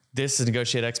This is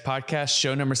NEGOTIATEx podcast,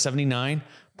 show number 79,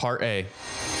 part A.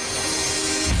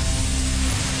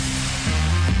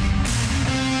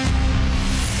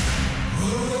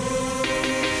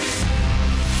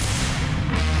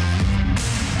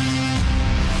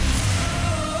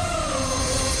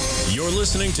 You're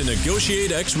listening to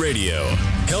NEGOTIATEx Radio,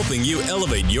 helping you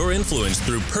elevate your influence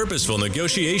through purposeful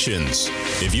negotiations.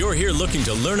 If you're here looking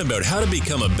to learn about how to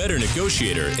become a better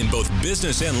negotiator in both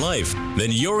business and life, then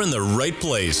you're in the right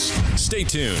place. Stay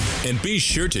tuned and be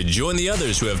sure to join the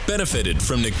others who have benefited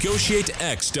from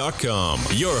NEGOTIATEx.com,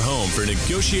 your home for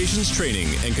negotiations training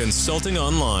and consulting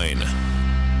online.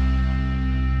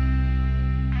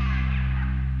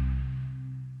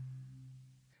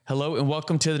 Hello and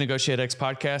welcome to the NEGOTIATEx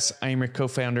podcast. I am your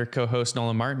co-founder, co-host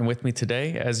Nolan Martin. With me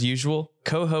today, as usual,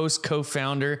 co-host,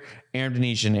 co-founder Aram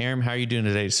Denesian. Aram, how are you doing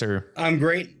today, sir? I'm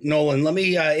great, Nolan. Let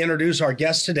me introduce our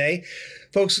guest today.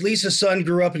 Folks, Lisa's son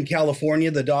grew up in California,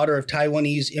 the daughter of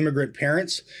Taiwanese immigrant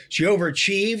parents. She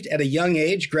overachieved at a young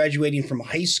age, graduating from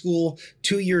high school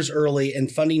 2 years early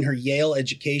and funding her Yale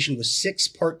education with 6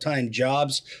 part-time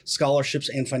jobs, scholarships,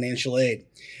 and financial aid.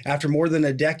 After more than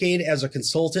a decade as a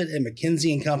consultant at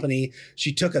McKinsey and Company,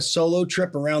 she took a solo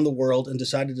trip around the world and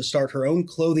decided to start her own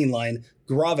clothing line,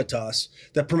 Gravitas,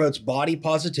 that promotes body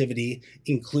positivity,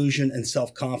 inclusion, and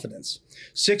self-confidence.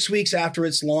 6 weeks after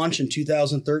its launch in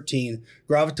 2013,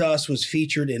 Gravitas was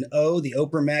featured in the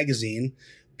Oprah magazine,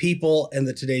 People, and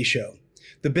the Today Show.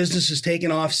 The business has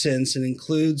taken off since and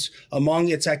includes, among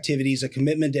its activities, a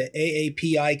commitment to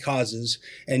AAPI causes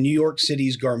and New York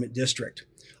City's Garment District.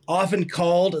 Often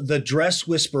called the dress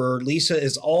whisperer, Lisa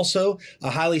is also a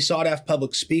highly sought-after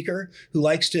public speaker who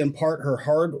likes to impart her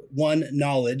hard-won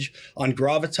knowledge on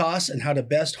gravitas and how to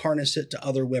best harness it to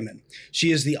other women.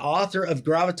 She is the author of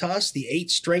Gravitas, the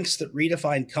 8 Strengths That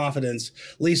Redefine Confidence.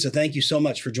 Lisa, thank you so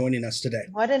much for joining us today.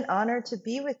 What an honor to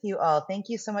be with you all. Thank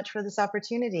you so much for this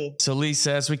opportunity. So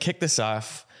Lisa, as we kick this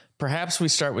off, perhaps we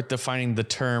start with defining the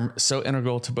term so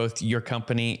integral to both your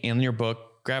company and your book,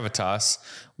 Gravitas.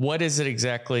 What is it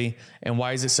exactly, and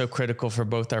why is it so critical for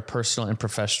both our personal and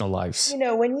professional lives? You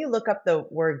know, when you look up the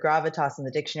word gravitas in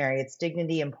the dictionary, it's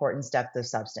dignity, importance, depth of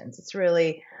substance. It's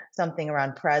really something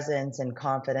around presence and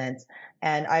confidence.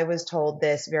 And I was told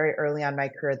this very early on in my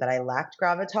career that I lacked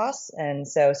gravitas, and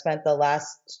so spent the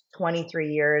last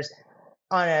 23 years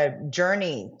on a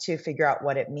journey to figure out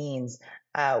what it means.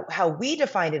 How we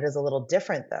defined it is a little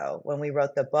different, though, when we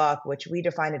wrote the book, which we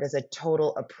defined it as a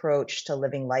total approach to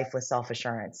living life with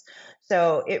self-assurance.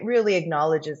 So it really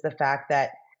acknowledges the fact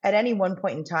that at any one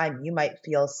point in time, you might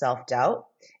feel self-doubt.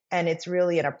 And it's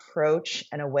really an approach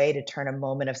and a way to turn a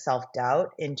moment of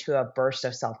self-doubt into a burst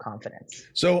of self-confidence.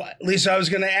 So, Lisa, I was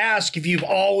going to ask if you've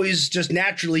always just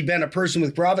naturally been a person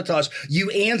with gravitas. You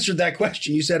answered that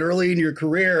question. You said early in your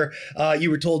career,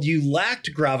 you were told you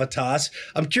lacked gravitas.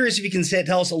 I'm curious if you can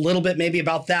tell us a little bit maybe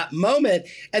about that moment.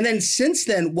 And then since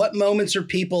then, what moments or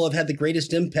people have had the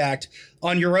greatest impact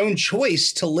on your own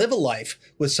choice to live a life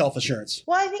with self-assurance?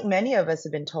 Well, I think many of us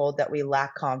have been told that we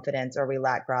lack confidence or we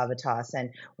lack gravitas.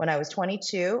 And when I was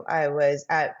 22, I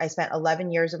spent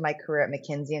 11 years of my career at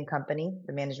McKinsey and Company,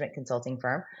 the management consulting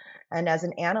firm. And as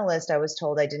an analyst, I was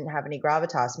told I didn't have any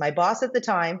gravitas. My boss at the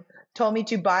time told me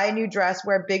to buy a new dress,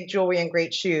 wear big jewelry, and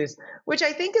great shoes, which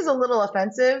I think is a little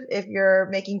offensive if you're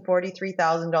making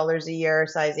 $43,000 a year,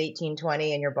 size 18,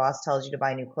 20, and your boss tells you to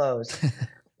buy new clothes.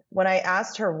 When I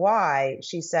asked her why,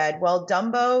 she said, well,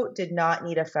 Dumbo did not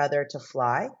need a feather to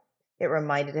fly. It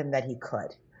reminded him that he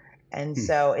could. And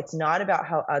so it's not about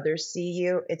how others see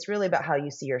you. It's really about how you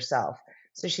see yourself.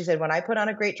 So she said, when I put on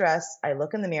a great dress, I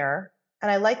look in the mirror and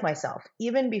I like myself,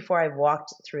 even before I've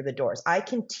walked through the doors. I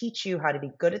can teach you how to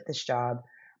be good at this job,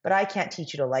 but I can't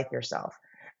teach you to like yourself.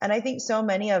 And I think so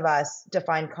many of us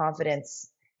define confidence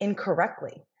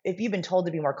incorrectly. If you've been told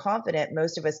to be more confident,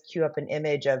 most of us cue up an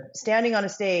image of standing on a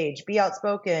stage, be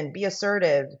outspoken, be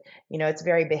assertive. You know, it's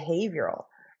very behavioral.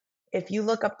 If you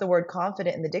look up the word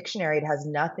confident in the dictionary, it has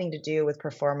nothing to do with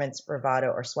performance,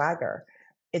 bravado, or swagger.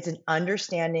 It's an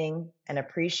understanding, an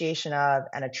appreciation of,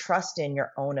 and a trust in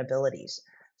your own abilities.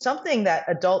 Something that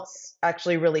adults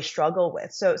actually really struggle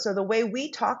with. So the way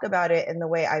we talk about it and the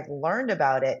way I've learned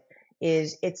about it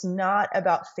is it's not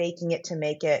about faking it to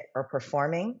make it or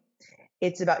performing.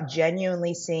 It's about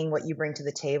genuinely seeing what you bring to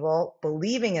the table,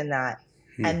 believing in that,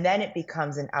 and then it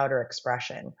becomes an outer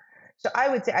expression. So I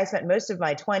would say I spent most of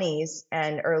my 20s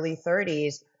and early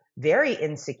 30s very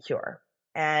insecure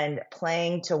and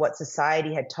playing to what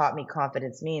society had taught me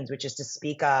confidence means, which is to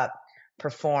speak up,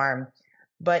 perform.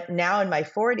 But now in my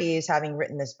 40s, having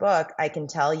written this book, I can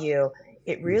tell you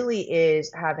it really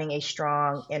is having a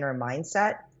strong inner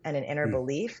mindset and an inner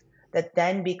belief that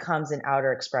then becomes an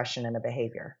outer expression and a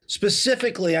behavior.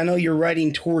 Specifically, I know you're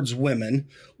writing towards women.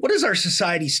 What is our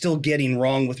society still getting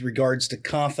wrong with regards to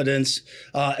confidence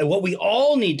and what we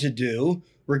all need to do,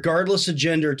 regardless of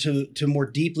gender, to more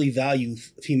deeply value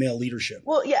female leadership?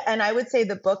 Well, yeah, and I would say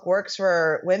the book works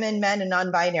for women, men, and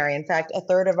non-binary. In fact, a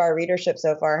third of our readership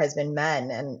so far has been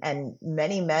men, and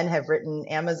many men have written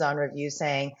Amazon reviews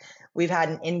saying, we've had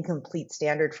an incomplete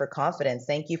standard for confidence.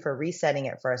 Thank you for resetting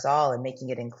it for us all and making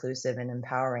it inclusive and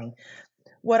empowering.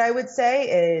 What I would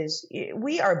say is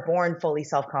we are born fully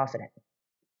self-confident.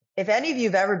 If any of you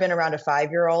have ever been around a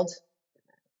 5-year-old,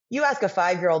 you ask a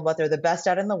 5-year-old what they're the best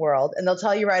at in the world, and they'll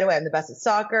tell you right away, I'm the best at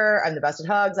soccer, I'm the best at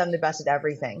hugs, I'm the best at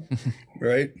everything.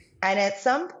 Right. And at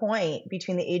some point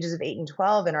between the ages of 8 and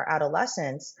 12 in our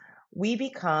adolescence, we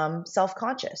become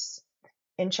self-conscious.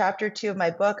 In chapter 2 of my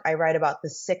book, I write about the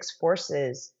 6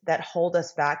 forces that hold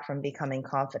us back from becoming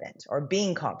confident or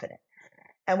being confident.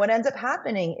 And what ends up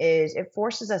happening is it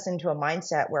forces us into a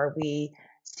mindset where we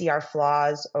see our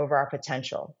flaws over our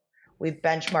potential. We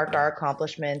benchmark our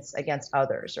accomplishments against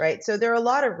others, right? So there are a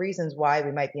lot of reasons why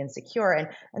we might be insecure.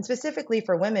 And specifically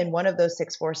for women, one of those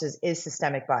 6 forces is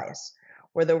systemic bias,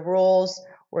 where the rules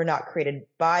were not created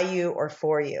by you or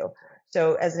for you.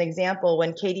 So as an example,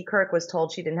 when Katie Couric was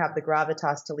told she didn't have the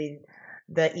gravitas to lead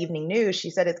the evening news, she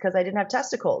said, it's because I didn't have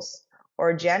testicles.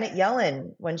 Or Janet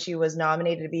Yellen, when she was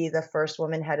nominated to be the first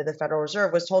woman head of the Federal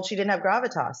Reserve, was told she didn't have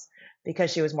gravitas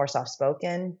because she was more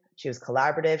soft-spoken, she was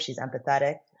collaborative, she's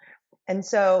empathetic. And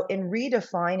so in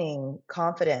redefining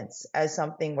confidence as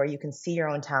something where you can see your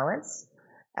own talents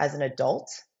as an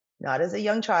adult, not as a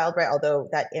young child, right? Although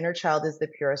that inner child is the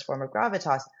purest form of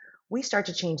gravitas, we start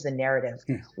to change the narrative.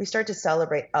 We start to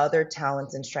celebrate other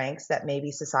talents and strengths that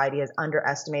maybe society has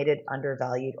underestimated,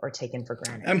 undervalued, or taken for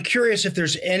granted. I'm curious if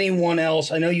there's anyone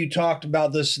else. I know you talked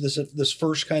about this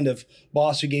first kind of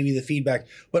boss who gave you the feedback,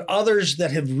 but others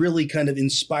that have really kind of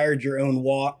inspired your own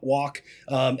walk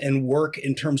and work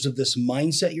in terms of this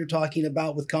mindset you're talking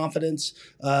about with confidence.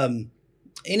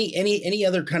 Any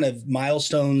other kind of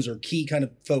milestones or key kind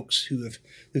of folks who've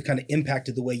kind of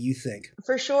impacted the way you think?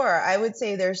 For sure. I would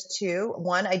say there's 2.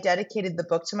 One, I dedicated the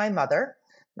book to my mother.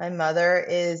 My mother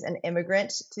is an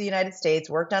immigrant to the United States,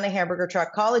 worked on a hamburger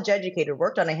truck, college educated,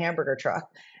 worked on a hamburger truck,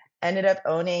 ended up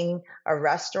owning a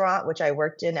restaurant, which I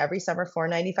worked in every summer,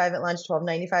 $4.95 at lunch,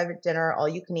 $12.95 at dinner, all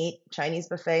you can eat, Chinese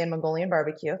buffet and Mongolian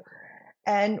barbecue.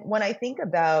 And when I think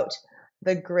about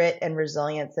the grit and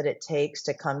resilience that it takes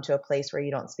to come to a place where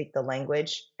you don't speak the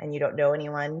language and you don't know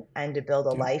anyone and to build a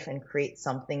life and create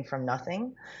something from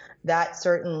nothing, that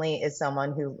certainly is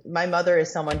my mother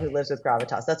is someone who lives with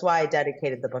gravitas. That's why I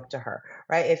dedicated the book to her,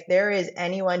 right? If there is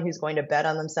anyone who's going to bet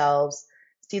on themselves,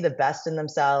 see the best in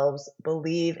themselves,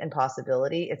 believe in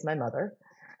possibility, it's my mother.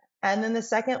 And then the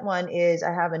second one is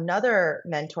I have another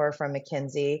mentor from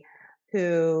McKinsey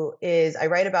I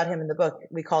write about him in the book.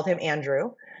 We called him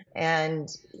Andrew. And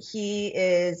he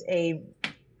is a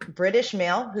British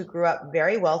male who grew up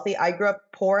very wealthy. I grew up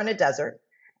poor in a desert,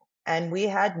 and we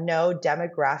had no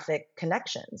demographic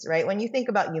connections, right? When you think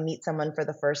about you meet someone for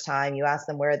the first time, you ask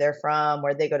them where they're from,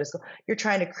 where they go to school, you're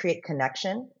trying to create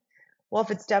connection. Well,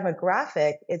 if it's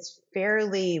demographic, it's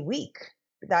fairly weak.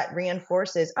 That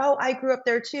reinforces, oh, I grew up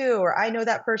there too, or I know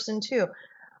that person too.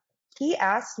 He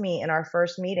asked me in our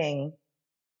first meeting,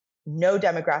 no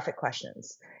demographic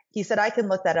questions. He said, I can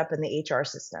look that up in the HR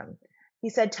system. He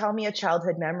said, tell me a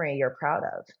childhood memory you're proud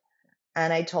of.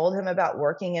 And I told him about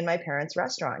working in my parents'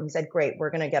 restaurant. He said, great, we're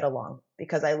going to get along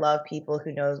because I love people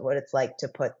who knows what it's like to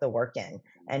put the work in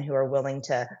and who are willing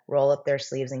to roll up their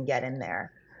sleeves and get in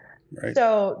there. Right.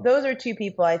 So those are 2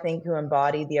 people I think who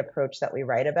embody the approach that we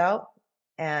write about.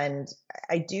 And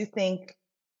I do think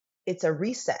it's a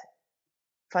reset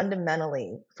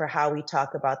fundamentally for how we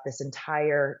talk about this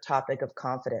entire topic of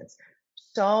confidence.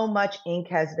 So much ink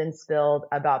has been spilled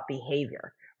about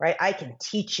behavior, right? I can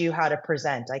teach you how to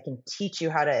present. I can teach you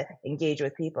how to engage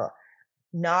with people.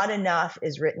 Not enough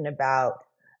is written about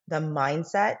the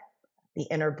mindset, the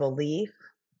inner belief.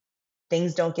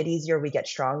 Things don't get easier, we get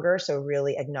stronger. So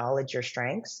really acknowledge your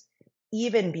strengths,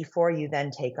 even before you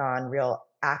then take on real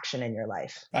action in your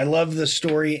life. I love the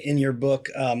story in your book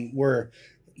where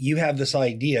you have this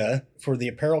idea for the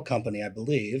apparel company, I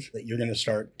believe, that you're going to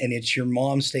start, and it's your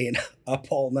mom staying up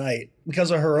all night because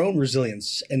of her own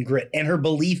resilience and grit and her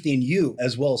belief in you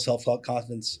as well as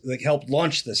self-confidence that helped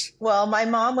launch this. Well, my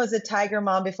mom was a tiger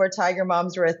mom before tiger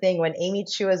moms were a thing. When Amy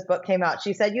Chua's book came out,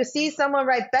 she said, you see someone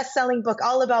write best-selling book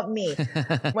all about me.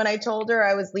 When I told her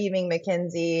I was leaving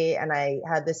McKinsey and I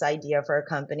had this idea for a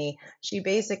company, she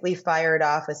basically fired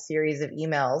off a series of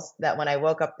emails that when I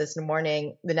woke up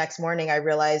the next morning, I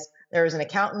realized There's an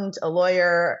accountant, a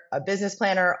lawyer, a business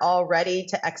planner, all ready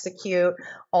to execute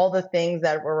all the things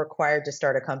that were required to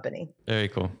start a company. Very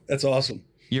cool. That's awesome.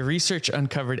 Your research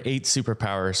uncovered 8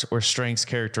 superpowers, or strengths,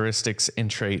 characteristics, and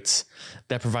traits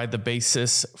that provide the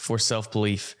basis for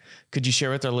self-belief. Could you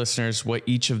share with our listeners what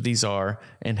each of these are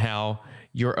and how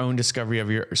your own discovery of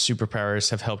your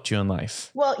superpowers have helped you in life?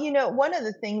 Well, one of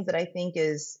the things that I think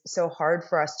is so hard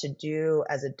for us to do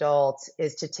as adults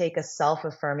is to take a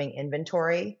self-affirming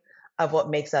inventory of what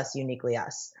makes us uniquely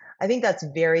us. I think that's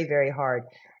very, very hard.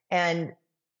 And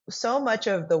so much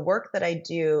of the work that I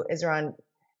do is around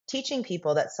teaching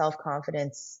people that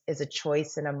self-confidence is a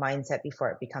choice and a mindset before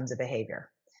it becomes a behavior.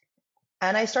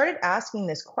 And I started asking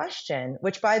this question,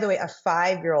 which, by the way, a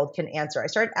 5-year-old can answer. I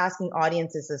started asking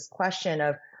audiences this question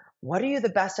of, what are you the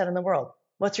best at in the world?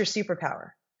 What's your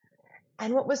superpower?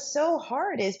 And what was so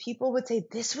hard is people would say,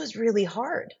 this was really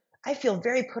hard. I feel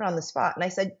very put on the spot. And I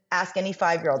said, ask any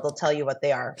 5-year-old, they'll tell you what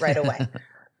they are right away.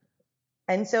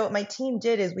 And so what my team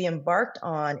did is we embarked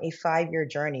on a 5-year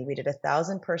journey. We did a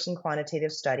 1,000-person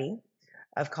quantitative study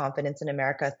of confidence in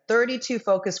America, 32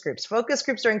 focus groups. Focus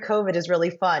groups during COVID is really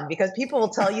fun because people will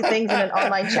tell you things in an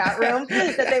online chat room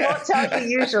that they won't tell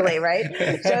you usually, right?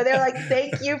 So they're like,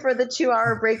 thank you for the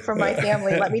 2-hour break from my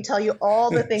family. Let me tell you all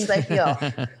the things I feel.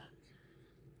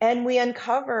 And we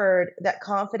uncovered that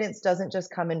confidence doesn't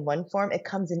just come in one form, it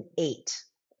comes in 8.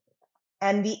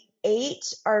 And the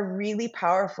 8 are really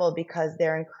powerful because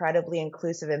they're incredibly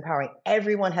inclusive, empowering.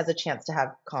 Everyone has a chance to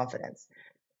have confidence.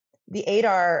 The 8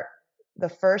 are, the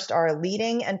first are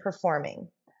leading and performing.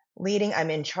 Leading, I'm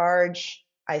in charge,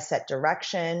 I set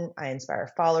direction, I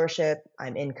inspire followership,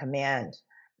 I'm in command.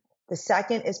 The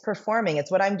second is performing.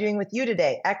 It's what I'm doing with you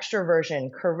today. Extroversion,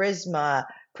 charisma,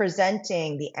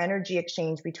 presenting, the energy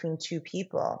exchange between two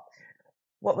people.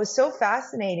 What was so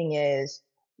fascinating is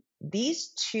these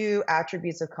 2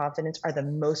 attributes of confidence are the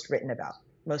most written about,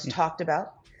 most talked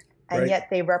about, and yet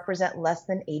they represent less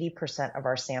than 80% of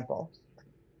our sample.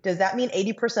 Does that mean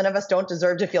 80% of us don't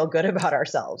deserve to feel good about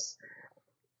ourselves?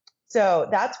 So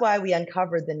that's why we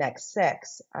uncovered the next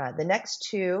 6. The next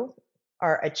 2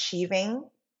 are achieving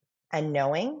and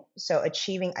knowing. So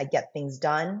achieving, I get things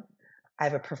done. I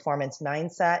have a performance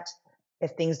mindset.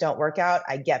 If things don't work out,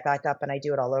 I get back up and I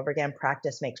do it all over again.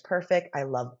 Practice makes perfect. I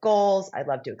love goals. I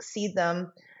love to exceed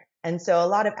them. And so a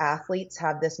lot of athletes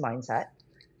have this mindset.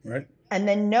 Right. And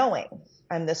then knowing,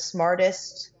 I'm the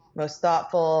smartest, most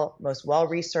thoughtful, most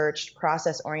well-researched,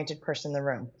 process-oriented person in the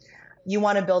room. You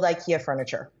want to build IKEA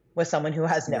furniture with someone who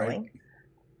has knowing.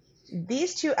 Right.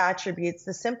 These 2 attributes,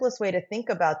 the simplest way to think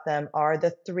about them are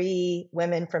the 3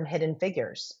 women from Hidden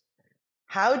Figures.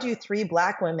 How do 3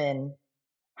 Black women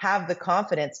have the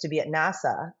confidence to be at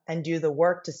NASA and do the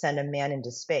work to send a man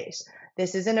into space?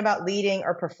 This isn't about leading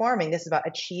or performing. This is about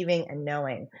achieving and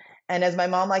knowing. And as my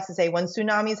mom likes to say, when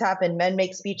tsunamis happen, men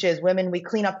make speeches, women, we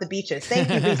clean up the beaches. Thank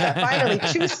you, Lisa. Finally,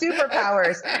 2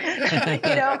 superpowers,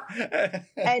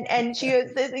 And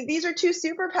these are 2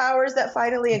 superpowers that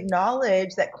finally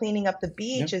acknowledge that cleaning up the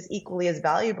beach is equally as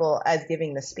valuable as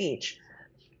giving the speech.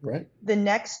 Right. The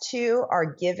next 2 are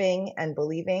giving and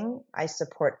believing. I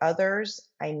support others.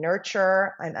 I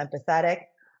nurture. I'm empathetic.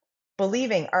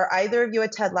 Believing. Are either of you a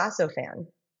Ted Lasso fan?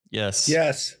 Yes.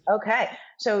 Yes. Okay.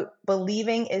 So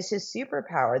believing is his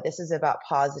superpower. This is about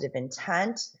positive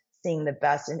intent, seeing the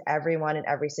best in everyone in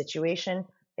every situation.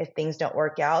 If things don't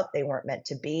work out, they weren't meant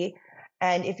to be.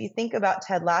 And if you think about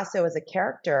Ted Lasso as a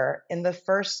character, in the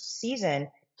first season,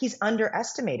 he's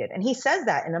underestimated. And he says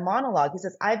that in a monologue. He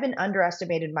says, I've been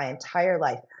underestimated my entire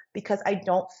life because I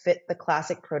don't fit the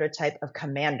classic prototype of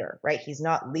commander, right? He's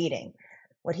not leading.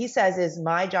 What he says is,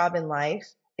 my job in life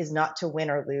is not to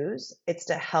win or lose. It's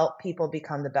to help people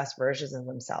become the best versions of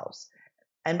themselves.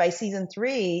 And by season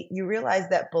 3, you realize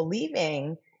that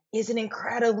believing is an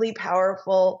incredibly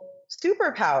powerful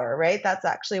superpower, right? That's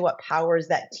actually what powers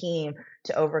that team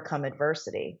to overcome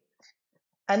adversity.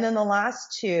 And then the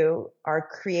last 2 are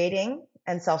creating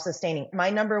and self-sustaining.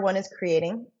 My number 1 is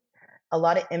creating. A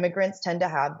lot of immigrants tend to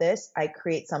have this. I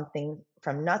create something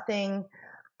from nothing.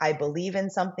 I believe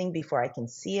in something before I can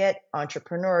see it.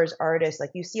 Entrepreneurs, artists,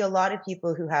 like you see a lot of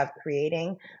people who have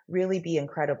creating really be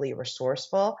incredibly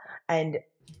resourceful and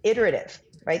iterative,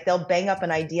 right? They'll bang up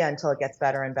an idea until it gets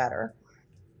better and better.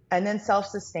 And then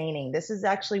self-sustaining. This is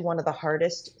actually one of the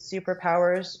hardest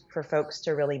superpowers for folks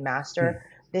to really master.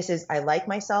 This is, I like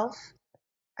myself.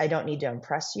 I don't need to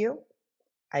impress you.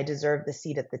 I deserve the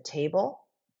seat at the table,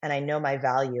 and I know my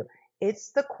value.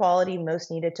 It's the quality most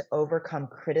needed to overcome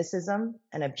criticism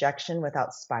and objection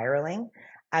without spiraling,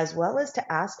 as well as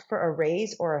to ask for a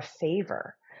raise or a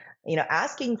favor.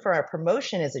 Asking for a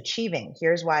promotion is achieving.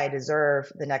 Here's why I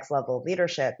deserve the next level of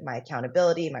leadership, my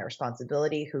accountability, my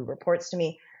responsibility, who reports to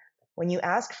me. When you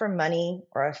ask for money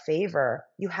or a favor,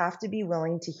 you have to be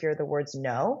willing to hear the words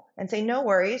no and say, no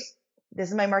worries, this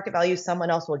is my market value, someone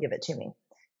else will give it to me.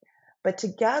 But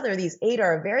together, these 8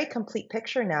 are a very complete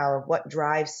picture now of what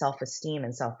drives self-esteem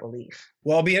and self-belief.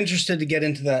 Well, I'll be interested to get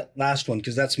into that last one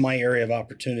because that's my area of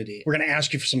opportunity. We're going to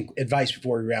ask you for some advice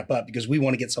before we wrap up because we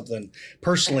want to get something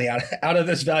personally out of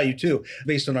this value too,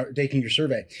 based on taking your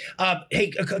survey.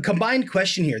 Hey, a combined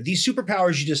question here. These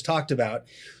superpowers you just talked about,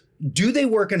 do they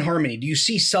work in harmony? Do you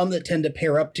see some that tend to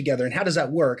pair up together, and how does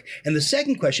that work? And the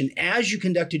second question, as you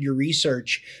conducted your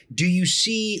research, do you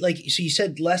see, so you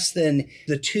said less than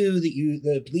the 2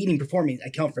 the leading performing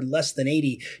account for less than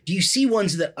 80. Do you see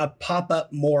ones that pop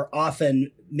up more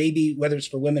often, maybe whether it's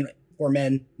for women or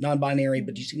men, non-binary,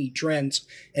 but do you see any trends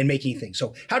in making things?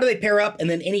 So how do they pair up? And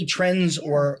then any trends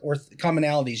or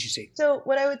commonalities you see? So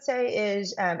what I would say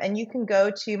is, and you can go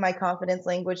to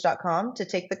myconfidencelanguage.com to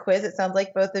take the quiz. It sounds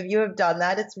like both of you have done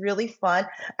that. It's really fun.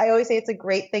 I always say it's a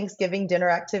great Thanksgiving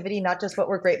dinner activity, not just what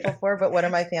we're grateful for, but what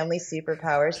are my family's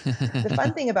superpowers. The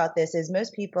fun thing about this is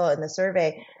most people in the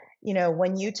survey,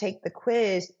 when you take the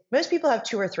quiz, most people have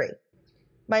 2 or 3.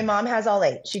 My mom has all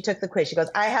 8. She took the quiz. She goes,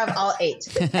 I have all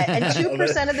 8. And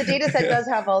 2% of the data set does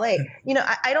have all 8.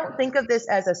 I don't think of this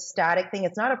as a static thing.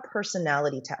 It's not a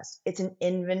personality test. It's an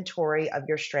inventory of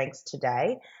your strengths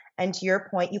today. And to your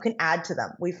point, you can add to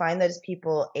them. We find that as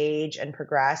people age and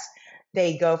progress,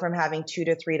 they go from having 2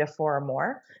 to 3 to 4 or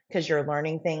more because you're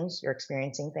learning things, you're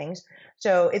experiencing things.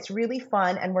 So it's really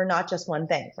fun. And we're not just one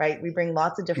thing, right? We bring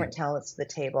lots of different talents to the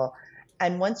table.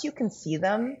 And once you can see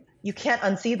them, you can't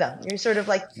unsee them. You're sort of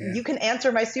like, you can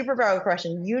answer my superpower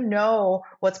question. You know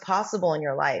what's possible in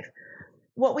your life.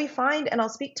 What we find, and I'll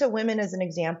speak to women as an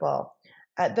example,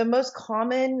 the most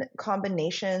common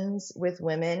combinations with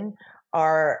women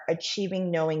are achieving,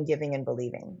 knowing, giving, and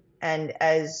believing. And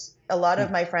as a lot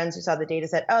of my friends who saw the data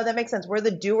said, oh, that makes sense. We're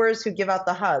the doers who give out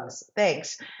the hugs.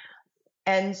 Thanks.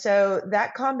 And so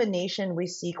that combination we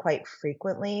see quite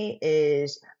frequently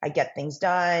is I get things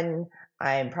done,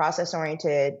 I'm process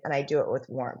oriented, and I do it with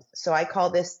warmth. So I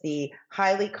call this the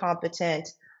highly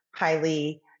competent,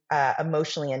 highly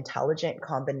emotionally intelligent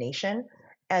combination.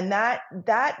 And that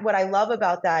what I love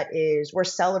about that is we're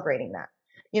celebrating that.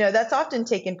 That's often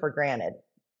taken for granted.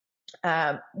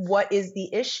 What is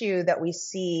the issue that we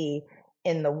see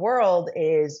in the world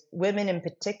is women in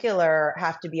particular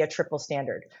have to be a triple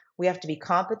standard. We have to be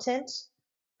competent,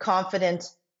 confident,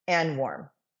 and warm.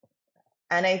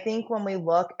 And I think when we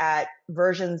look at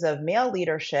versions of male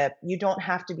leadership, you don't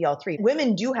have to be all 3.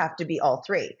 Women do have to be all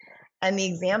 3. And the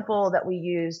example that we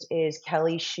used is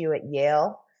Kelly Shue at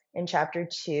Yale in chapter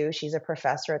 2. She's a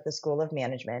professor at the School of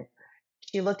Management.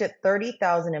 She looked at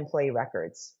 30,000 employee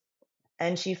records,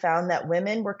 and she found that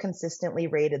women were consistently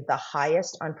rated the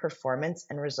highest on performance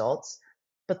and results,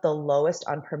 but the lowest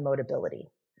on promotability.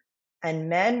 And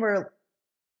men were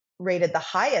rated the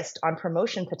highest on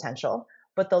promotion potential,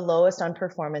 but the lowest on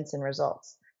performance and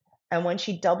results. And when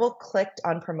she double clicked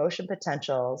on promotion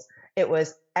potentials, it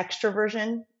was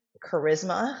extroversion,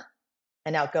 charisma,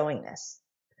 and outgoingness,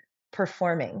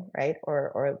 performing, right?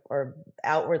 Or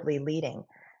outwardly leading.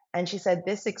 And she said,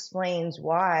 this explains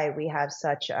why we have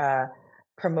such a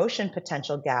promotion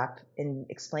potential gap in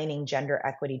explaining gender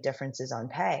equity differences on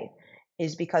pay,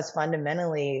 is because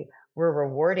fundamentally we're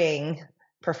rewarding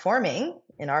performing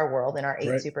in our world, in our 8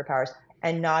 superpowers,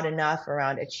 and not enough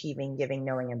around achieving, giving,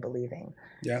 knowing, and believing.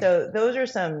 Yeah. So those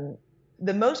are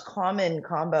the most common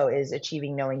combo is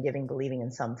achieving, knowing, giving, believing in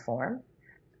some form.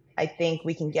 I think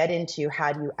we can get into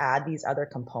how do you add these other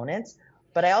components,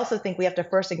 but I also think we have to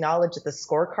first acknowledge that the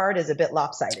scorecard is a bit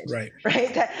lopsided, right?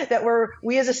 That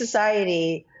we as a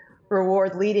society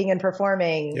reward leading and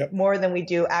performing more than we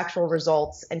do actual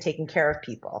results and taking care of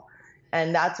people.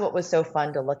 And that's what was so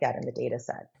fun to look at in the data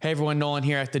set. Hey everyone, Nolan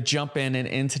here. I have to jump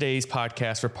in today's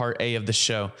podcast for part A of the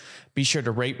show. Be sure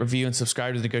to rate, review, and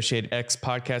subscribe to the NEGOTIATEx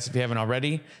podcast if you haven't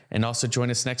already. And also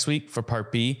join us next week for part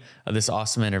B of this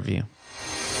awesome interview.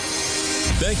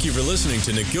 Thank you for listening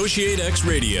to NEGOTIATEx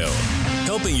Radio,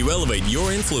 helping you elevate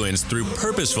your influence through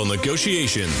purposeful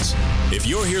negotiations. If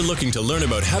you're here looking to learn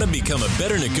about how to become a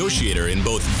better negotiator in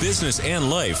both business and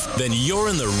life, then you're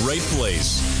in the right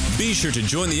place. Be sure to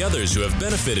join the others who have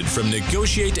benefited from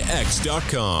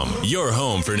NEGOTIATEx.com, your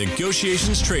home for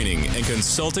negotiations training and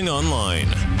consulting online.